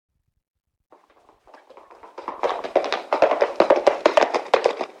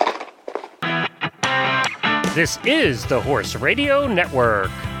This is the Horse Radio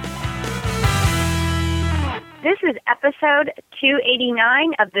Network. This is episode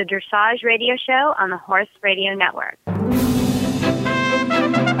 289 of the Dressage Radio Show on the Horse Radio Network.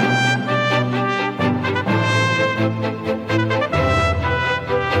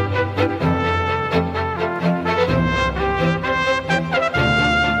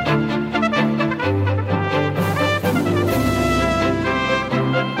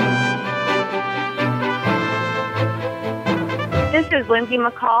 This is Lindsay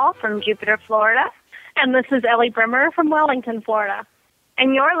McCall from Jupiter, Florida. And this is Ellie Brimmer from Wellington, Florida.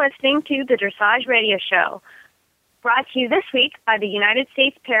 And you're listening to the Dressage Radio Show, brought to you this week by the United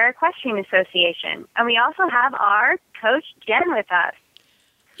States Para-Equestrian Association. And we also have our coach, Jen, with us.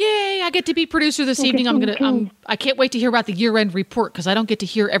 Yay, I get to be producer this evening. I can't wait to hear about the year-end report because I don't get to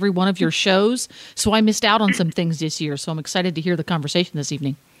hear every one of your shows. So I missed out on some things this year. So I'm excited to hear the conversation this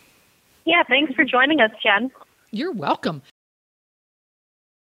evening. Yeah, thanks for joining us, Jen. You're welcome.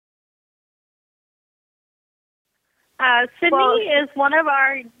 Sydney is one of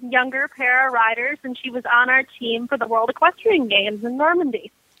our younger para riders, and she was on our team for the World Equestrian Games in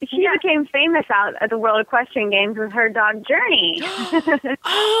Normandy. She became famous out at the World Equestrian Games with her dog, Journey.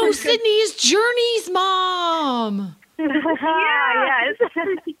 Oh, Sydney is Journey's mom. Yes.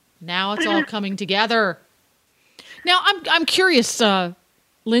 Now it's all coming together. Now, I'm curious,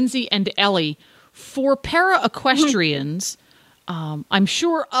 Lindsay and Ellie, for para-equestrians, I'm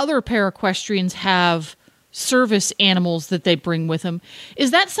sure other para-equestrians have service animals that they bring with them.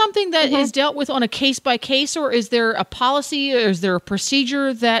 Is that something that is dealt with on a case-by-case, or is there a policy, or is there a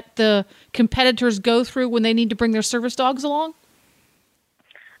procedure that the competitors go through when they need to bring their service dogs along?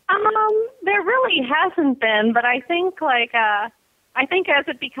 There really hasn't been, but I think as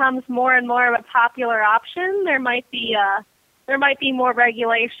it becomes more and more of a popular option, there might be more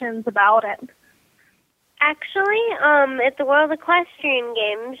regulations about it. Actually, at the World Equestrian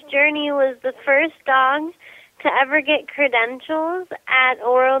Games, Journey was the first dog to ever get credentials at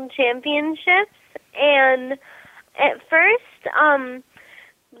World Championships. And at first,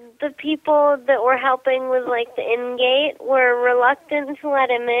 the people that were helping with, the in-gate were reluctant to let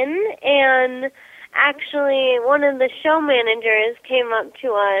him in. And actually, one of the show managers came up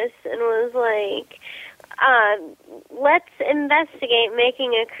to us and was like, let's investigate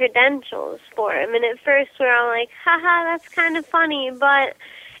making a credentials for him. And at first we were all like, haha, that's kind of funny, but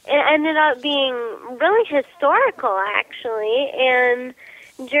it ended up being really historical, actually, and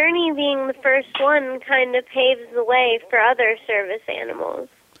Journey being the first one kind of paves the way for other service animals.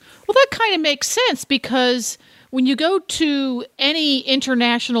 Well, that kind of makes sense, because when you go to any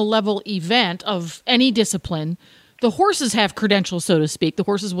international level event of any discipline, the horses have credentials, so to speak. The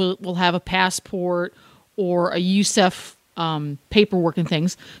horses will have a passport or a USEF paperwork and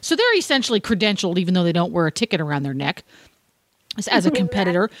things. So they're essentially credentialed, even though they don't wear a ticket around their neck as a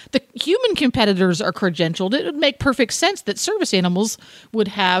competitor. The human competitors are credentialed. It would make perfect sense that service animals would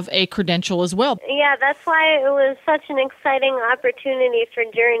have a credential as well. Yeah, that's why it was such an exciting opportunity for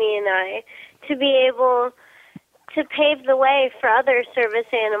Journey and I to be able to pave the way for other service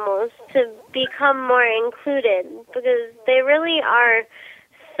animals to become more included, because they really are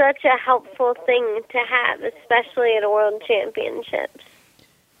such a helpful thing to have, especially at a World Championships.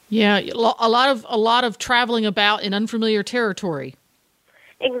 Yeah, a lot of traveling about in unfamiliar territory.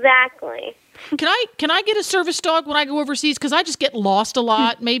 Exactly. Can I get a service dog when I go overseas? Because I just get lost a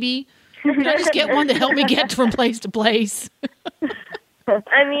lot. Maybe can I just get one to help me get from place to place?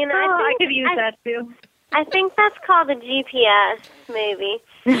 I mean, I could use that too. I think that's called a GPS, maybe.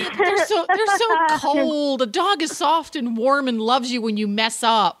 They're so cold. A dog is soft and warm and loves you when you mess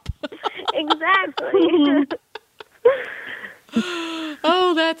up. Exactly.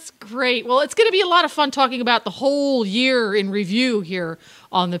 Oh, that's great. Well, it's going to be a lot of fun talking about the whole year in review here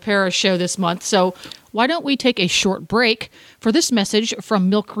on the Para Show this month. So why don't we take a short break for this message from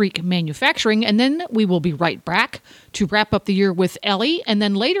Mill Creek Manufacturing, and then we will be right back to wrap up the year with Ellie. And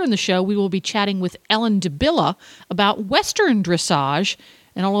then later in the show, we will be chatting with Ellen DeBilla about Western dressage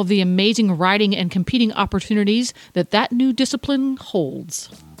and all of the amazing riding and competing opportunities that new discipline holds.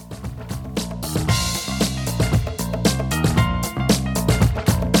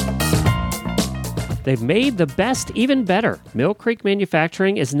 They've made the best even better. Mill Creek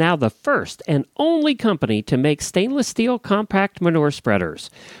Manufacturing is now the first and only company to make stainless steel compact manure spreaders.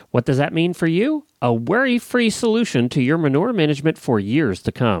 What does that mean for you? A worry-free solution to your manure management for years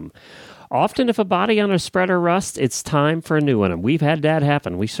to come. Often if a body on a spreader rusts, it's time for a new one, and we've had that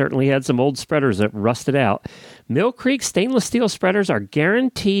happen. We certainly had some old spreaders that rusted out. Mill Creek stainless steel spreaders are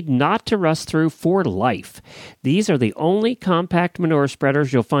guaranteed not to rust through for life. These are the only compact manure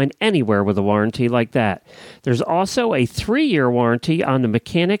spreaders you'll find anywhere with a warranty like that. There's also a 3-year warranty on the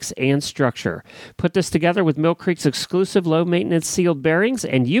mechanics and structure. Put this together with Mill Creek's exclusive low-maintenance sealed bearings,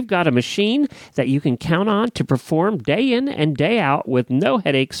 and you've got a machine that you can count on to perform day in and day out with no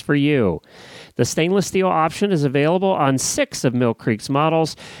headaches for you. The stainless steel option is available on 6 of Mill Creek's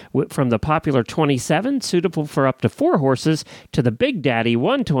models, from the popular 27, suitable for up to 4 horses, to the Big Daddy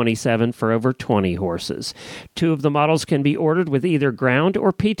 127 for over 20 horses. 2 of the models can be ordered with either ground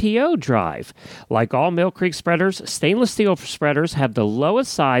or PTO drive. Like all Mill Creek spreaders, stainless steel spreaders have the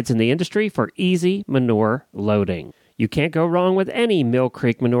lowest sides in the industry for easy manure loading. You can't go wrong with any Mill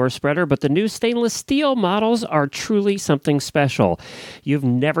Creek manure spreader, but the new stainless steel models are truly something special. You've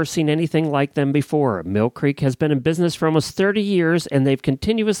never seen anything like them before. Mill Creek has been in business for almost 30 years, and they've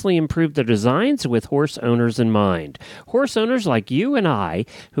continuously improved their designs with horse owners in mind. Horse owners like you and I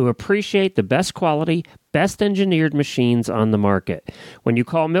who appreciate the best quality, best engineered machines on the market. When you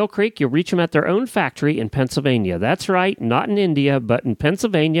call Mill Creek, you'll reach them at their own factory in Pennsylvania. That's right, not in India, but in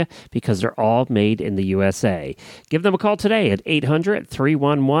Pennsylvania, because they're all made in the USA. Give them a call today at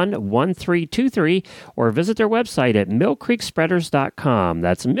 800-311-1323 or visit their website at millcreekspreaders.com.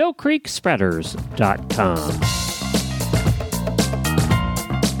 That's millcreekspreaders.com.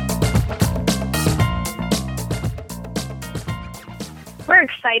 We're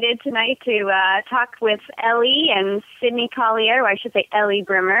excited tonight to talk with Ellie and Sydney Collier, or I should say Ellie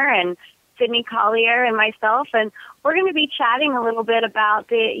Brimmer and Sydney Collier and myself, and we're going to be chatting a little bit about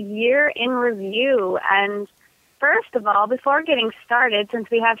the year in review. And first of all, before getting started,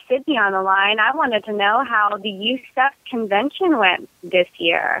 since we have Sydney on the line, I wanted to know how the USEP convention went this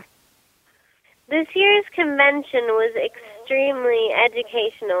year. This year's convention was extremely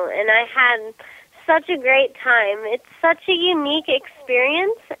educational, and I had such a great time. It's such a unique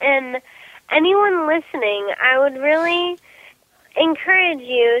experience, and anyone listening, I would really encourage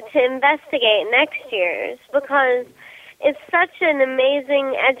you to investigate next year's, because it's such an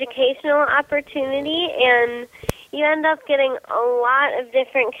amazing educational opportunity, and you end up getting a lot of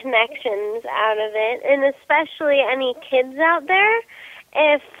different connections out of it, and especially any kids out there,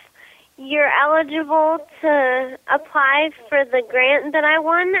 if you're eligible to apply for the grant that I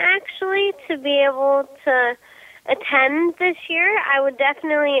won, actually, to be able to attend this year. I would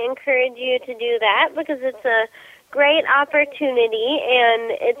definitely encourage you to do that, because it's a great opportunity,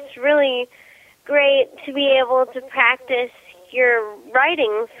 and it's really great to be able to practice your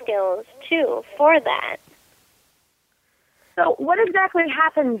writing skills, too, for that. So what exactly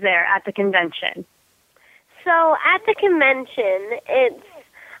happens there at the convention? So at the convention, it's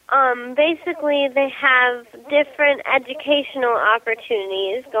basically, they have different educational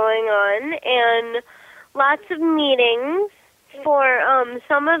opportunities going on, and lots of meetings. For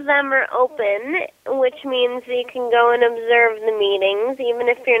some of them are open, which means that you can go and observe the meetings, even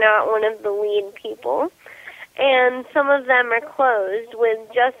if you're not one of the lead people. And some of them are closed,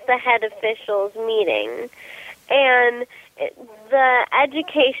 with just the head officials meeting. And the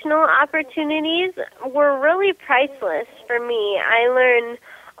educational opportunities were really priceless for me. I learned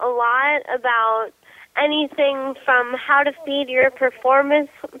a lot about anything from how to feed your performance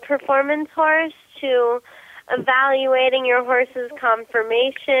horse to evaluating your horse's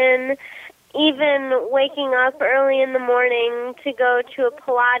conformation, even waking up early in the morning to go to a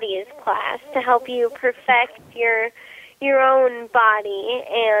Pilates class to help you perfect your own body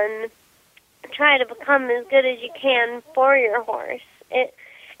and try to become as good as you can for your horse.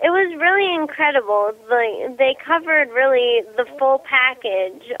 It was really incredible. They covered really the full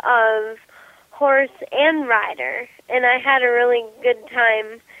package of horse and rider, and I had a really good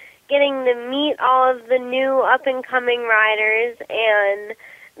time getting to meet all of the new up-and-coming riders and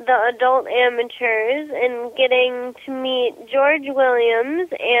the adult amateurs, and getting to meet George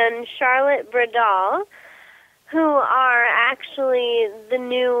Williams and Charlotte Bradal, who are actually the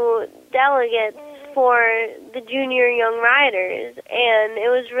new delegates for the junior young riders, and it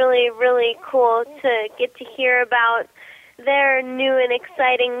was really, really cool to get to hear about their new and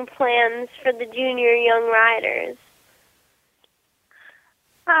exciting plans for the junior young riders.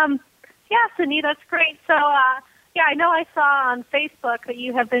 Yeah, Sydney, that's great. So, yeah, I know I saw on Facebook that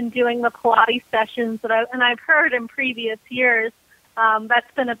you have been doing the Pilates sessions, and I've heard in previous years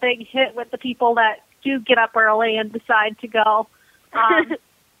that's been a big hit with the people that do get up early and decide to go.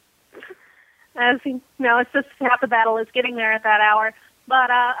 As you know, it's just half the battle is getting there at that hour.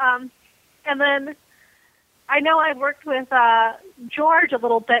 But and then I know I've worked with George a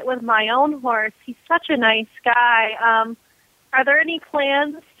little bit with my own horse. He's such a nice guy. Are there any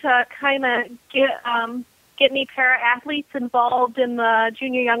plans to kind of get get any para-athletes involved in the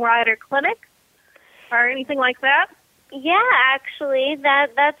Junior Young Rider Clinic or anything like that? Yeah, actually,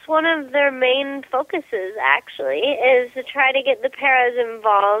 that's one of their main focuses, actually, is to try to get the paras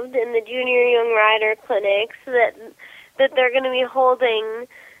involved in the Junior Young Rider Clinics that they're going to be holding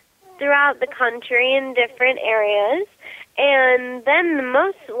throughout the country in different areas. And then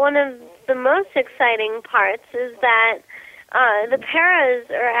one of the most exciting parts is that the paras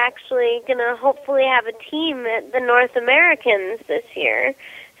are actually going to hopefully have a team at the North Americans this year.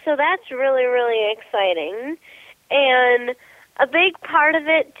 So that's really, really exciting. And a big part of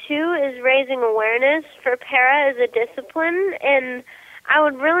it, too, is raising awareness for para as a discipline. And I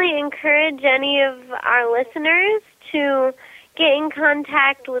would really encourage any of our listeners to get in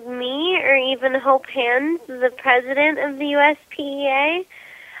contact with me or even Hope Hands, the president of the USPEA,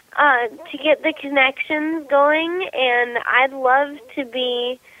 to get the connections going. And I'd love to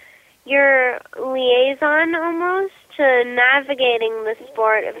be your liaison almost to navigating the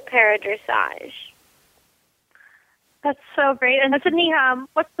sport of para-dressage. That's so great. And Sydney,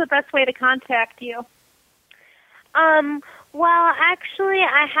 what's the best way to contact you? Well, actually,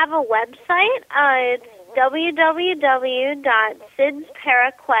 I have a website. It's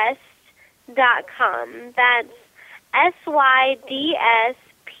www.sydsparaquest.com. That's SYDSPARAQUEST.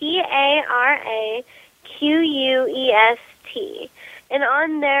 And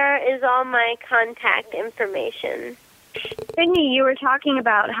on there is all my contact information. Sydney, you were talking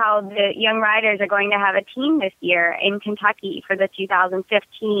about how the young riders are going to have a team this year in Kentucky for the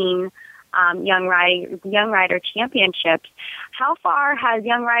 2015 Young Rider Championships. How far has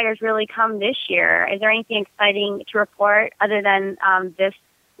Young Riders really come this year? Is there anything exciting to report other than this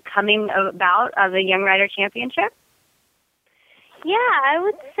coming about of the Young Rider Championship? Yeah, I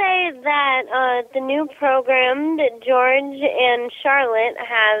would say that the new program that George and Charlotte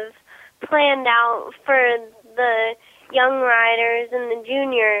have planned out for the young riders and the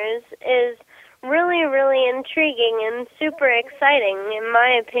juniors is really, really intriguing and super exciting, in my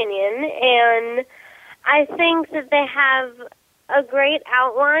opinion. And I think that they have a great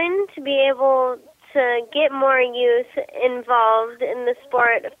outline to be able to get more youth involved in the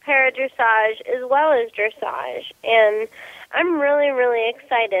sport of para-dressage as well as dressage. And I'm really, really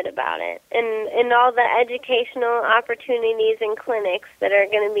excited about it and all the educational opportunities and clinics that are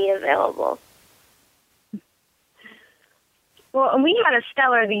going to be available. Well, we had a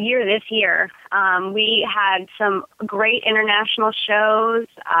stellar year this year. We had some great international shows.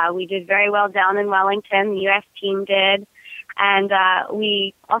 We did very well down in Wellington. The U.S. team did. And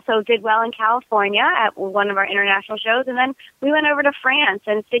we also did well in California at one of our international shows. And then we went over to France.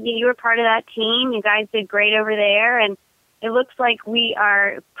 And, Sydney, you were part of that team. You guys did great over there. And it looks like we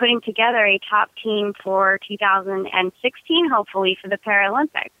are putting together a top team for 2016, hopefully, for the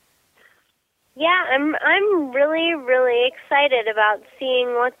Paralympics. Yeah, I'm really, really excited about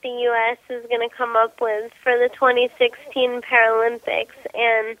seeing what the U.S. is going to come up with for the 2016 Paralympics.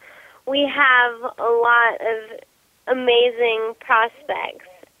 And we have a lot of amazing prospects.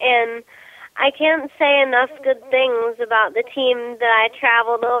 And I can't say enough good things about the team that I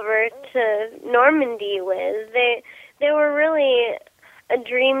traveled over to Normandy with. They were really a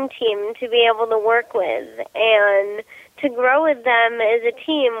dream team to be able to work with, and to grow with them as a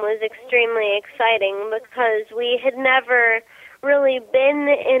team was extremely exciting because we had never really been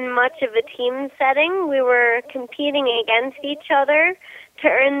in much of a team setting. We were competing against each other to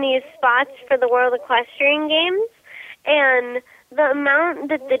earn these spots for the World Equestrian Games, and the amount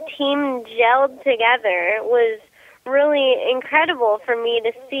that the team gelled together was really incredible for me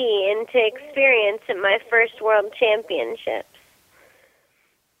to see and to experience at my first World Championships.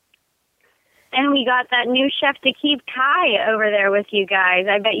 And we got that new chef to keep Kai over there with you guys.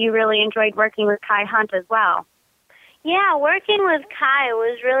 I bet you really enjoyed working with Kai Hunt as well. Yeah, working with Kai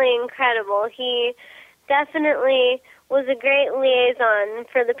was really incredible. He definitely was a great liaison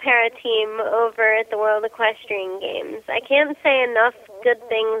for the para team over at the World Equestrian Games. I can't say enough good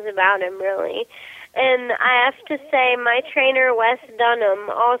things about him, really. And I have to say my trainer, Wes Dunham,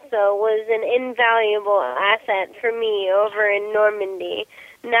 also was an invaluable asset for me over in Normandy,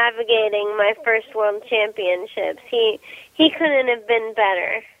 navigating my first World Championships. He couldn't have been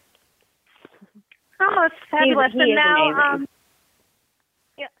better. Oh, it's fabulous. He and is now, amazing.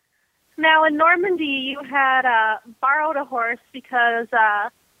 Now in Normandy, you had borrowed a horse because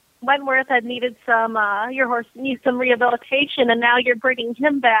Wentworth had needed your horse needs some rehabilitation, and now you're bringing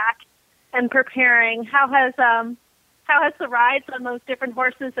him back and preparing. How has the rides on those different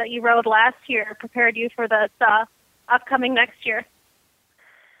horses that you rode last year prepared you for the upcoming next year?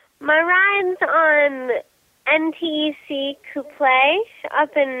 My rides on NTEC Couple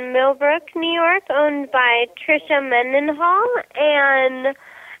up in Millbrook, New York, owned by Tricia Mendenhall, and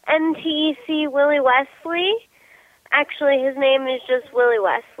NTEC Willie Wesley. Actually, his name is just Willie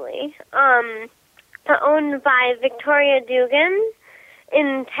Wesley. Owned by Victoria Dugan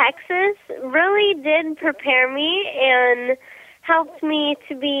in Texas, really did prepare me and helped me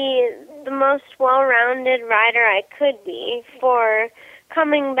to be the most well-rounded rider I could be for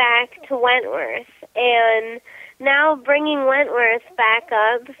coming back to Wentworth. And now bringing Wentworth back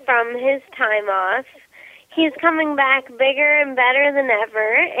up from his time off, he's coming back bigger and better than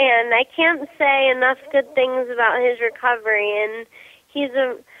ever, and I can't say enough good things about his recovery. And he's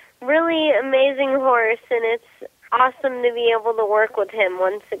a really amazing horse, and it's awesome to be able to work with him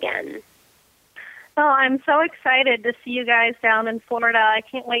once again. Well, I'm so excited to see you guys down in Florida. I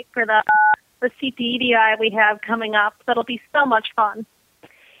can't wait for the CPEDI we have coming up. That'll be so much fun.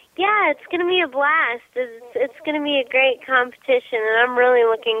 Yeah, it's going to be a blast. It's going to be a great competition, and I'm really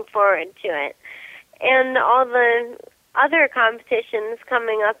looking forward to it. And all the other competitions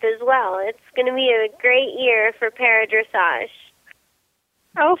coming up as well. It's going to be a great year for para-dressage.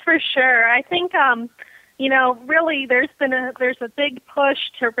 Oh, for sure. I think, really there's a big push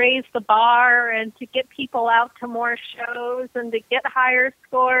to raise the bar and to get people out to more shows and to get higher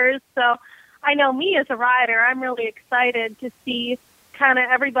scores. So I know me as a rider, I'm really excited to see kind of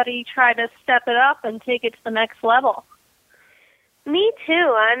everybody try to step it up and take it to the next level. Me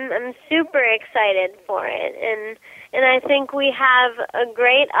too. I'm super excited for it, and I think we have a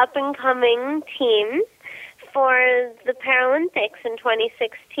great up and coming team for the Paralympics in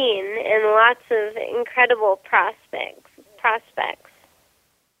 2016, and lots of incredible prospects.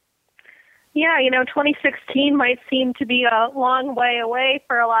 Yeah, 2016 might seem to be a long way away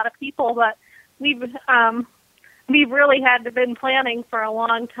for a lot of people, but we've really had to been planning for a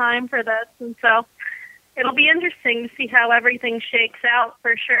long time for this, and so it'll be interesting to see how everything shakes out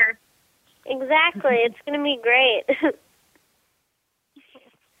for sure. Exactly. It's going to be great.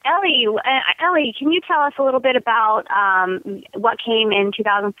 Ellie, can you tell us a little bit about what came in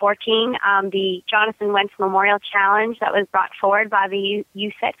 2014, the Jonathan Wentz Memorial Challenge that was brought forward by the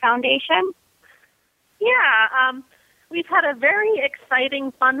USET Foundation? Yeah, we've had a very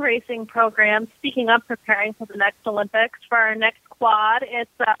exciting fundraising program, speaking of preparing for the next Olympics, for our next quad. It's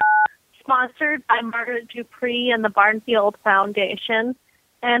sponsored by Margaret Dupree and the Barnfield Foundation,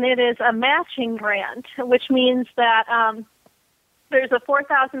 and it is a matching grant, which means that there's a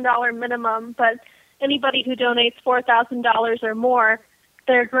 $4,000 minimum, but anybody who donates $4,000 or more,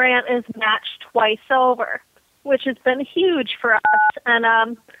 their grant is matched twice over, which has been huge for us. And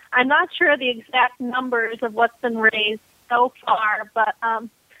I'm not sure the exact numbers of what's been raised so far, but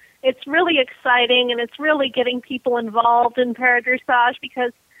it's really exciting, and it's really getting people involved in para-dressage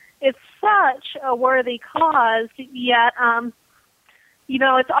because it's such a worthy cause, yet,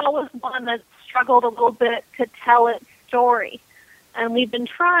 it's always one that's struggled a little bit to tell its story. And we've been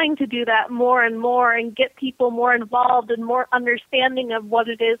trying to do that more and more and get people more involved and more understanding of what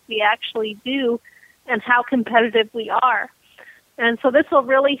it is we actually do and how competitive we are. And so this will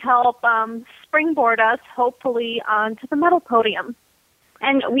really help springboard us, hopefully, onto the medal podium.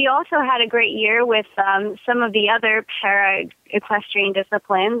 And we also had a great year with some of the other para-equestrian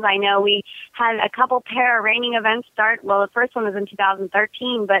disciplines. I know we had a couple para-reining events start. Well, the first one was in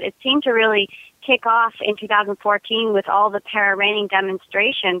 2013, but it seemed to really kick off in 2014 with all the para-reining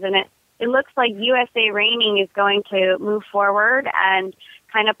demonstrations. And it looks like USA Reining is going to move forward and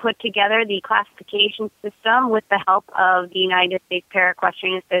kind of put together the classification system with the help of the United States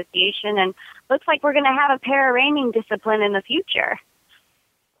Para-Equestrian Association. And looks like we're going to have a para-reining discipline in the future.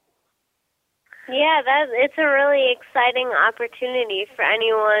 Yeah, it's a really exciting opportunity for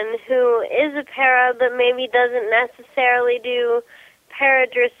anyone who is a para but maybe doesn't necessarily do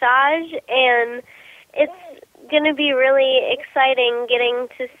para-dressage, and it's going to be really exciting getting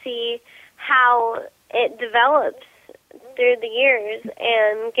to see how it develops through the years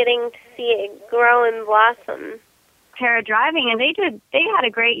and getting to see it grow and blossom. Para-driving, and they had a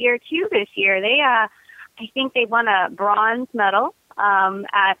great year too this year. I think they won a bronze medal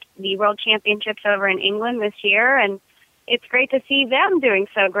at the World Championships over in England this year, and it's great to see them doing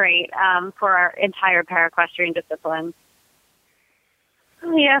so great for our entire para-equestrian discipline.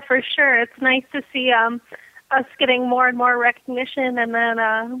 Yeah, for sure. It's nice to see us getting more and more recognition, and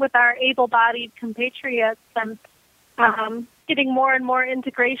then with our able-bodied compatriots and getting more and more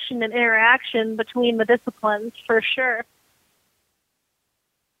integration and interaction between the disciplines, for sure.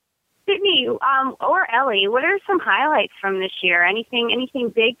 Sydney or Ellie, what are some highlights from this year? Anything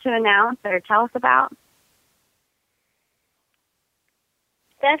big to announce or tell us about?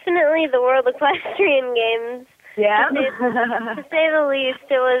 Definitely the World Equestrian Games. Yeah. To say the least,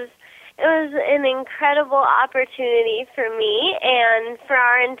 it was an incredible opportunity for me and for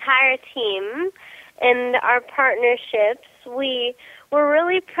our entire team and our partnerships. We were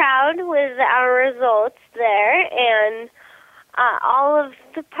really proud with our results there, and all of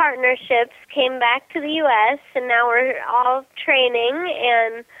the partnerships came back to the U.S., and now we're all training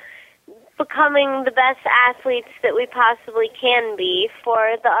and becoming the best athletes that we possibly can be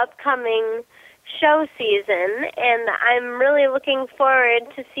for the upcoming show season. And I'm really looking forward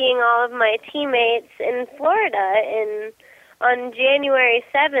to seeing all of my teammates in Florida. On January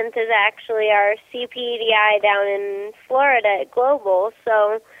 7th is actually our CPEDI down in Florida at Global,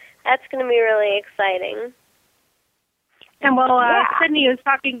 so that's going to be really exciting. And Sydney was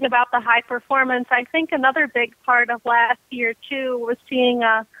talking about the high performance. I think another big part of last year, too, was seeing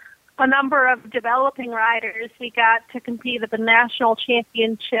a number of developing riders. We got to compete at the national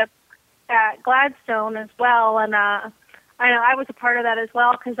championship at Gladstone as well, and I know I was a part of that as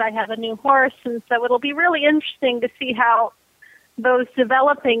well because I have a new horse, and so it'll be really interesting to see how those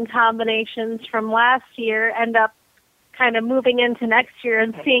developing combinations from last year end up kind of moving into next year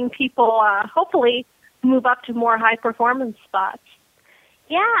and seeing people hopefully move up to more high-performance spots.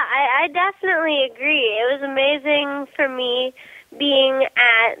 Yeah, I definitely agree. It was amazing for me being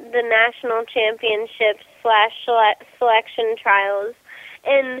at the national championships / selection trials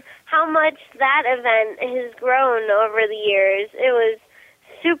and how much that event has grown over the years. It was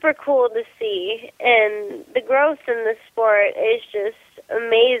super cool to see, and the growth in the sport is just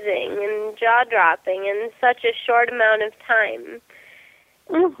amazing and jaw-dropping in such a short amount of time.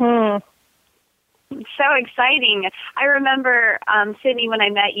 Mhm. So exciting. I remember, Sydney, when I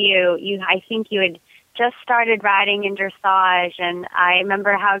met you, I think you had just started riding in dressage, and I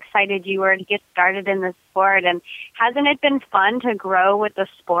remember how excited you were to get started in the sport. And hasn't it been fun to grow with the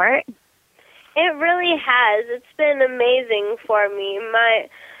sport? It really has. It's been amazing for me.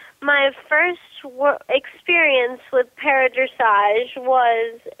 My first experience with paradressage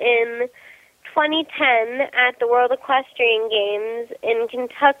was in 2010 at the World Equestrian Games in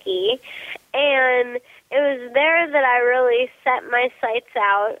Kentucky, and it was there that I really set my sights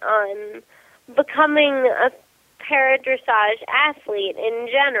out on becoming a paradressage athlete in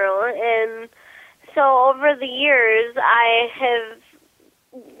general. And so over the years, I have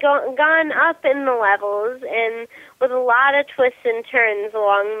gone up in the levels and with a lot of twists and turns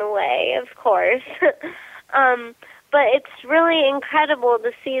along the way, of course. But it's really incredible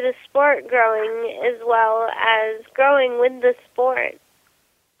to see the sport growing as well as growing with the sport.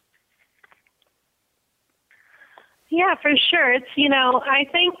 Yeah, for sure. It's, I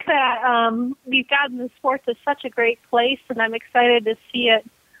think that we've gotten the sport to such a great place, and I'm excited to see it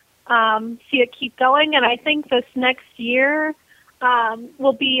keep going. And I think this next year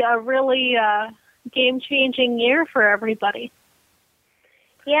will be a really game-changing year for everybody.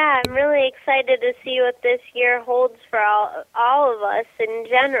 Yeah, I'm really excited to see what this year holds for all of us in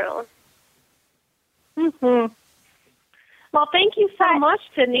general. Mm-hmm. Well, thank you so much,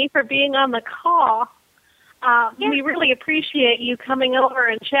 Sydney, for being on the call. We really appreciate you coming over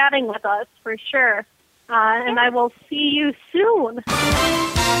and chatting with us, for sure. And I will see you soon.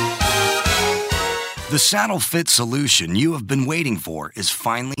 The saddle fit solution you have been waiting for is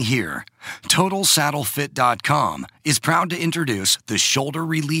finally here. TotalSaddleFit.com is proud to introduce the Shoulder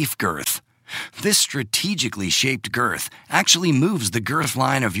Relief Girth. This strategically shaped girth actually moves the girth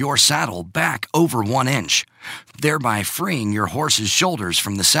line of your saddle back over 1 inch, thereby freeing your horse's shoulders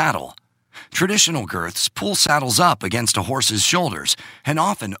from the saddle. Traditional girths pull saddles up against a horse's shoulders and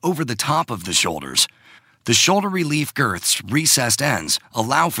often over the top of the shoulders. The Shoulder Relief Girth's recessed ends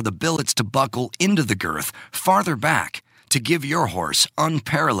allow for the billets to buckle into the girth farther back to give your horse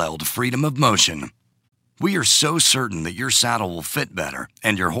unparalleled freedom of motion. We are so certain that your saddle will fit better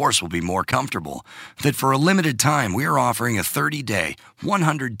and your horse will be more comfortable that for a limited time we are offering a 30-day,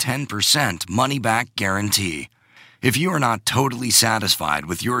 110% money-back guarantee. If you are not totally satisfied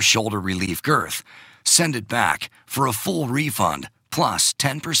with your Shoulder Relief Girth, send it back for a full refund plus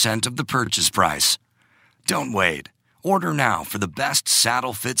 10% of the purchase price. Don't wait. Order now for the best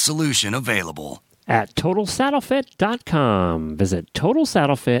saddle fit solution available. At TotalSaddleFit.com. Visit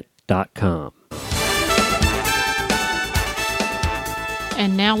TotalSaddleFit.com.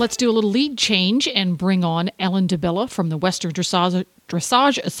 And now let's do a little lead change and bring on Ellen DeBella from the Western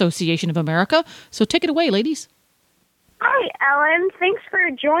Dressage Association of America. So take it away, ladies. Hi, Ellen. Thanks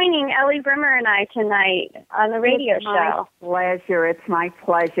for joining Ellie Brimmer and I tonight on the radio show. It's my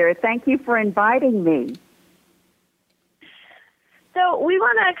pleasure. Thank you for inviting me. So we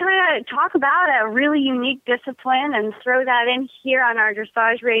want to kind of talk about a really unique discipline and throw that in here on our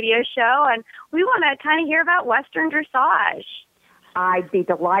dressage radio show. And we want to kind of hear about Western dressage. I'd be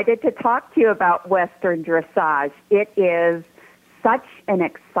delighted to talk to you about Western dressage. It is such an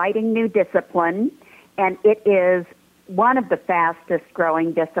exciting new discipline, and it is one of the fastest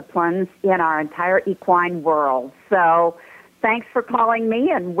growing disciplines in our entire equine world. So thanks for calling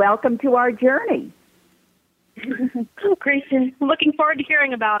me, and welcome to our journey. Great. Looking forward to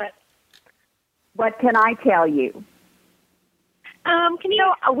hearing about it. What can I tell you? Can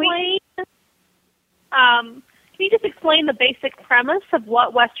you just explain the basic premise of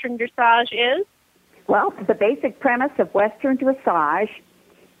what Western dressage is? Well, the basic premise of Western dressage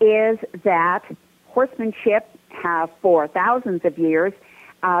is that horsemanship for thousands of years,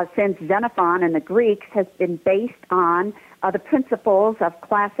 since Xenophon and the Greeks, has been based on the principles of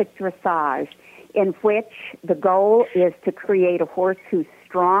classic dressage, in which the goal is to create a horse who's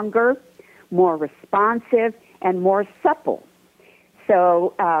stronger, more responsive, and more supple.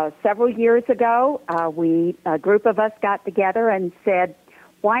 So several years ago, a group of us got together and said,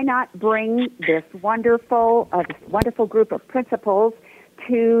 why not bring this wonderful group of principles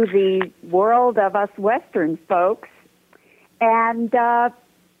to the world of us Western folks, and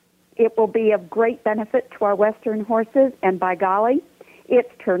it will be of great benefit to our Western horses, and by golly,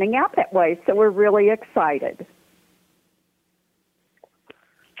 it's turning out that way, so we're really excited.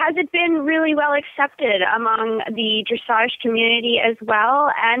 Has it been really well accepted among the dressage community as well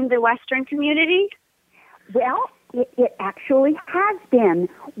and the Western community? Well, it actually has been.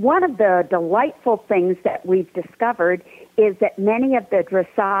 One of the delightful things that we've discovered is that many of the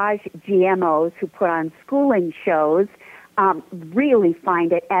dressage GMOs who put on schooling shows really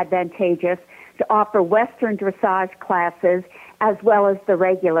find it advantageous to offer Western dressage classes as well as the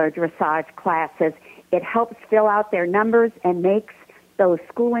regular dressage classes. It helps fill out their numbers and makes those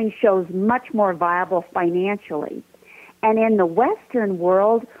schooling shows much more viable financially. And in the Western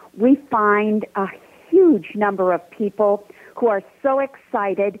world, we find a huge number of people who are so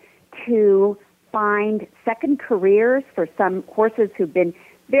excited to find second careers for some horses who've been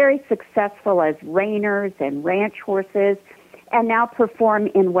very successful as reiners and ranch horses and now perform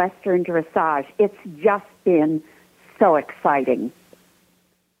in Western dressage. It's just been so exciting.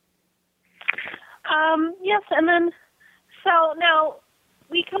 Yes, and then, so now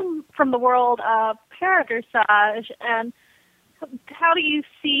we come from the world of para-dressage, and how do you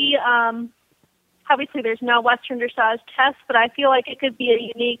see, obviously there's no Western dressage test, but I feel like it could be a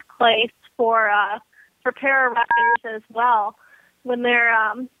unique place for para-riders as well when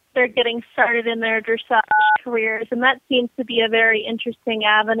they're getting started in their dressage careers, and that seems to be a very interesting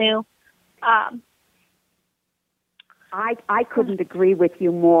avenue. I couldn't agree with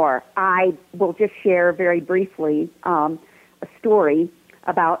you more. I will just share very briefly a story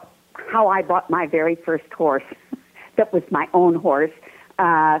about how I bought my very first horse that was my own horse.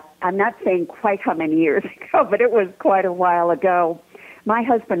 I'm not saying quite how many years ago, but it was quite a while ago. My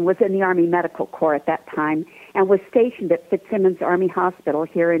husband was in the Army Medical Corps at that time and was stationed at Fitzsimmons Army Hospital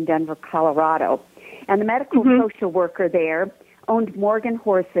here in Denver, Colorado. And the medical social worker there owned Morgan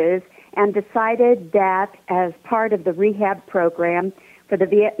horses and decided that as part of the rehab program for the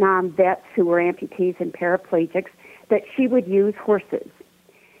Vietnam vets who were amputees and paraplegics, that she would use horses.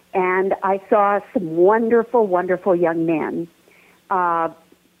 And I saw some wonderful, wonderful young men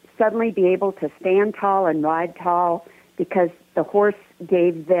suddenly be able to stand tall and ride tall because the horse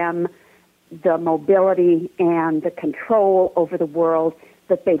gave them the mobility and the control over the world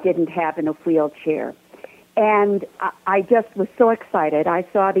that they didn't have in a wheelchair. And I just was so excited. I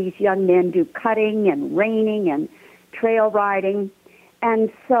saw these young men do cutting and reining and trail riding.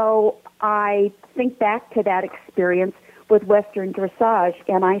 And so I think back to that experience with Western dressage,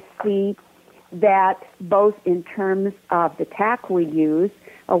 and I see that both in terms of the tack we use,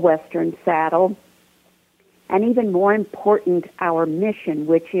 a Western saddle, and even more important, our mission,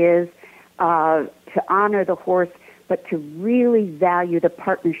 which is to honor the horse, but to really value the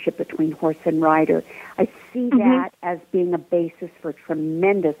partnership between horse and rider. I see that as being a basis for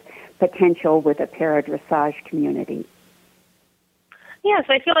tremendous potential with a para-dressage community. Yes,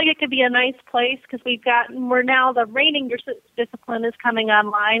 I feel like it could be a nice place because we're now the reining discipline is coming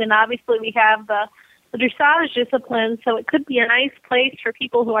online, and obviously we have the dressage discipline, so it could be a nice place for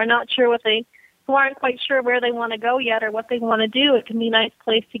people who are not sure who aren't quite sure where they want to go yet or what they want to do. It can be a nice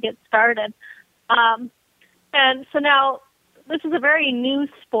place to get started. And so now, this is a very new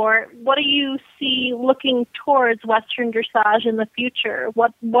sport. What do you see looking towards Western dressage in the future?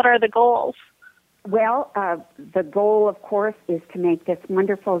 What are the goals? Well, the goal, of course, is to make this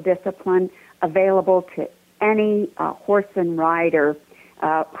wonderful discipline available to any horse and rider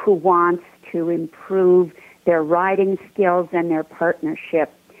who wants to improve their riding skills and their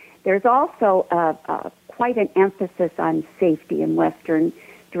partnership. There's also quite an emphasis on safety in Western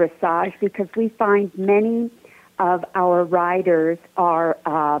dressage because we find many of our riders are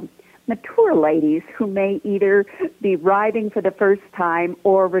mature ladies who may either be riding for the first time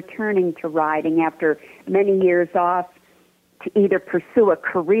or returning to riding after many years off to either pursue a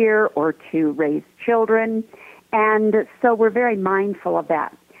career or to raise children. And so we're very mindful of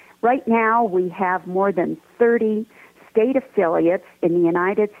that. Right now, we have more than 30 state affiliates in the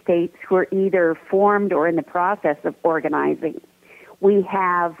United States who are either formed or in the process of organizing. We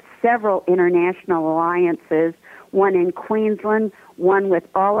have several international alliances, one in Queensland, one with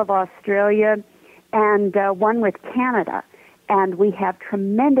all of Australia, and one with Canada. And we have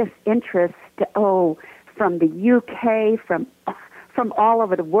tremendous interest, from the UK, from all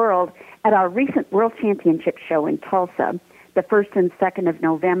over the world. At our recent World Championship show in Tulsa, the 1st and 2nd of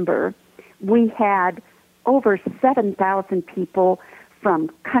November, we had over 7,000 people from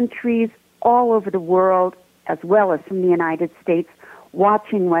countries all over the world, as well as from the United States,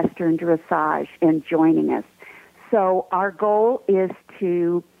 watching Western dressage and joining us. So our goal is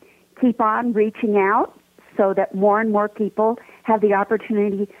to keep on reaching out so that more and more people have the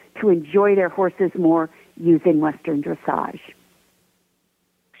opportunity to enjoy their horses more using Western dressage.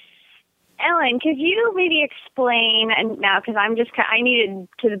 Ellen, could you maybe explain, and now because I needed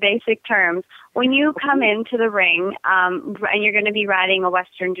to the basic terms, when you come into the ring and you're going to be riding a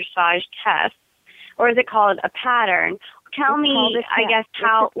Western dressage test, or is it called a pattern? Tell me, I guess,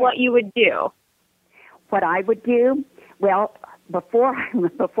 what you would do. What I would do? Well, before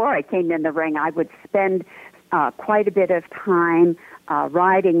I came in the ring, I would spend quite a bit of time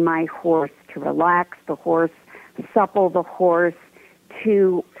riding my horse to relax the horse, supple the horse,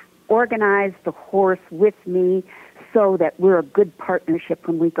 to organize the horse with me so that we're a good partnership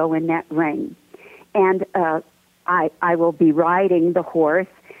when we go in that ring. And I will be riding the horse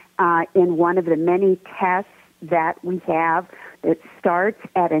in one of the many tests that we have that starts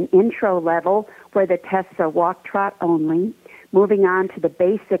at an intro level where the tests are walk, trot only, moving on to the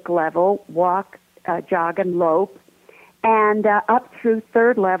basic level, walk, jog, and lope, and up through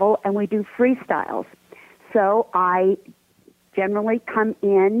third level, and we do freestyles. So I generally come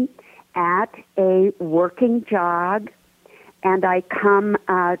in at a working jog, and I come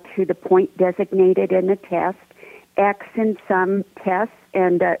to the point designated in the test, X in some tests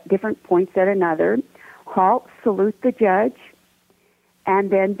and different points at another, halt, salute the judge,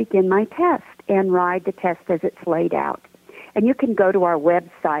 and then begin my test and ride the test as it's laid out. And you can go to our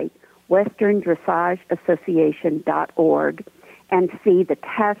website, westerndressageassociation.org, and see the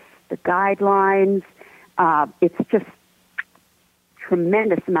tests, the guidelines. It's just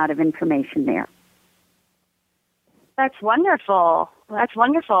tremendous amount of information there. That's wonderful. That's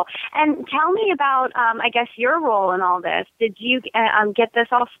wonderful. And tell me about, I guess, your role in all this. Did you get this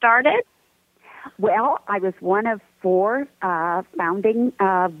all started? Well, I was one of 4 founding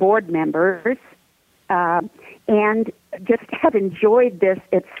board members, and just have enjoyed this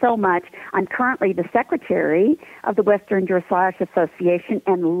so much. I'm currently the secretary of the Western Dressage Association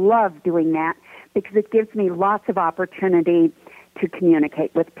and love doing that because it gives me lots of opportunity to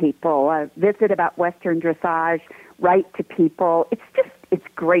communicate with people, visit about Western dressage, write to people. It's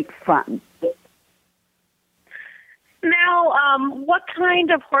great fun. Now, what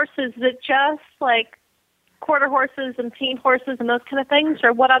kind of horses? Is it just like quarter horses and teen horses and those kind of things,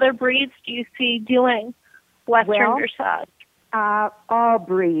 or what other breeds do you see doing Western dressage? All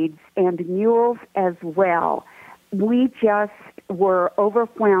breeds and mules as well. We just were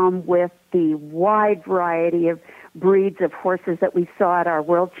overwhelmed with the wide variety of breeds of horses that we saw at our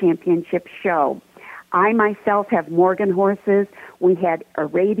World Championship show. I myself have Morgan horses. We had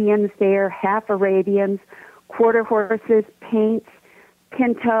Arabians there, half Arabians, quarter horses, paints,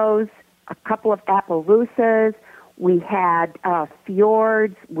 pintos, a couple of Appaloosas. We had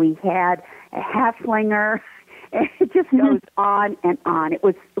fjords. We had a halflinger. It just goes on and on. It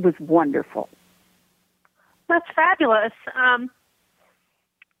was wonderful. That's fabulous.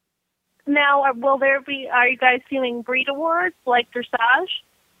 Now, are you guys doing breed awards like dressage?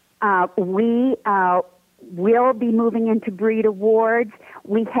 We will be moving into breed awards.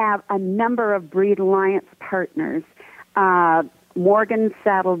 We have a number of breed alliance partners. Morgan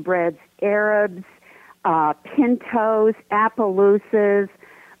saddlebreds, Arabs, Pintos, Appaloosas,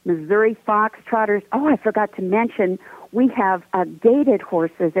 Missouri Foxtrotters. Oh, I forgot to mention, we have gaited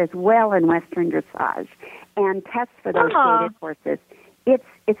horses as well in Western dressage and tests for those gaited horses.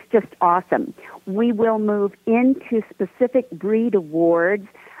 It's just awesome. We will move into specific breed awards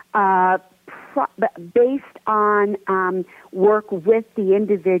based on work with the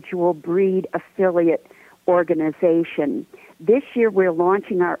individual breed affiliate organization. This year we're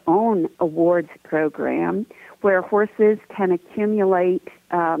launching our own awards program where horses can accumulate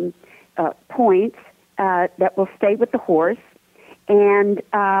points that will stay with the horse and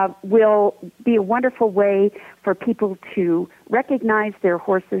will be a wonderful way for people to recognize their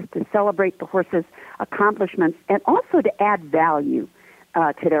horses, to celebrate the horses' accomplishments, and also to add value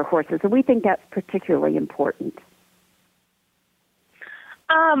to their horses. And we think that's particularly important.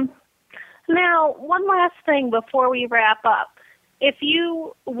 Now, one last thing before we wrap up. If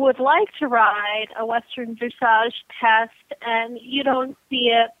you would like to ride a Western Dressage test and you don't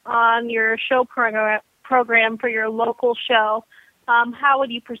see it on your show program for your local show, how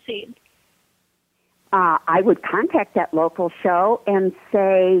would you proceed? I would contact that local show and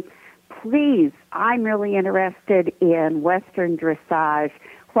say, please, I'm really interested in Western Dressage.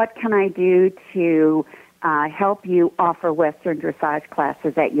 What can I do to help you offer Western Dressage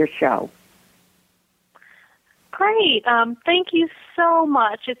classes at your show? Great. Thank you so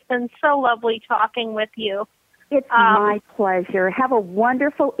much. It's been so lovely talking with you. It's my pleasure. Have a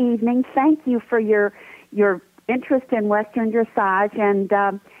wonderful evening. Thank you for your interest in Western Dressage,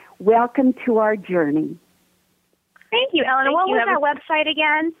 and welcome to our journey. Thank you, Ellen. What was that website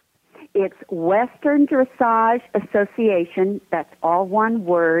again? It's Western Dressage Association, that's all one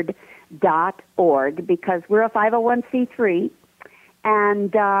word, .org, because we're a 501c3,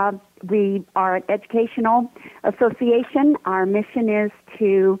 and we are an educational association. Our mission is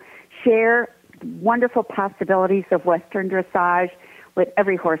to share wonderful possibilities of Western Dressage with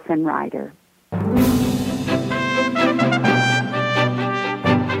every horse and rider.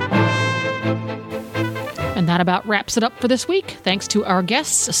 And that about wraps it up for this week. Thanks to our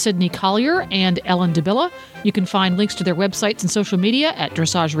guests, Sydney Collier and Ellen DeBilla. You can find links to their websites and social media at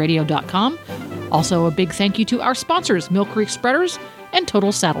dressageradio.com. Also, a big thank you to our sponsors, Mill Creek Spreaders and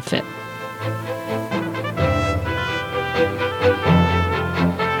Total Saddle Fit.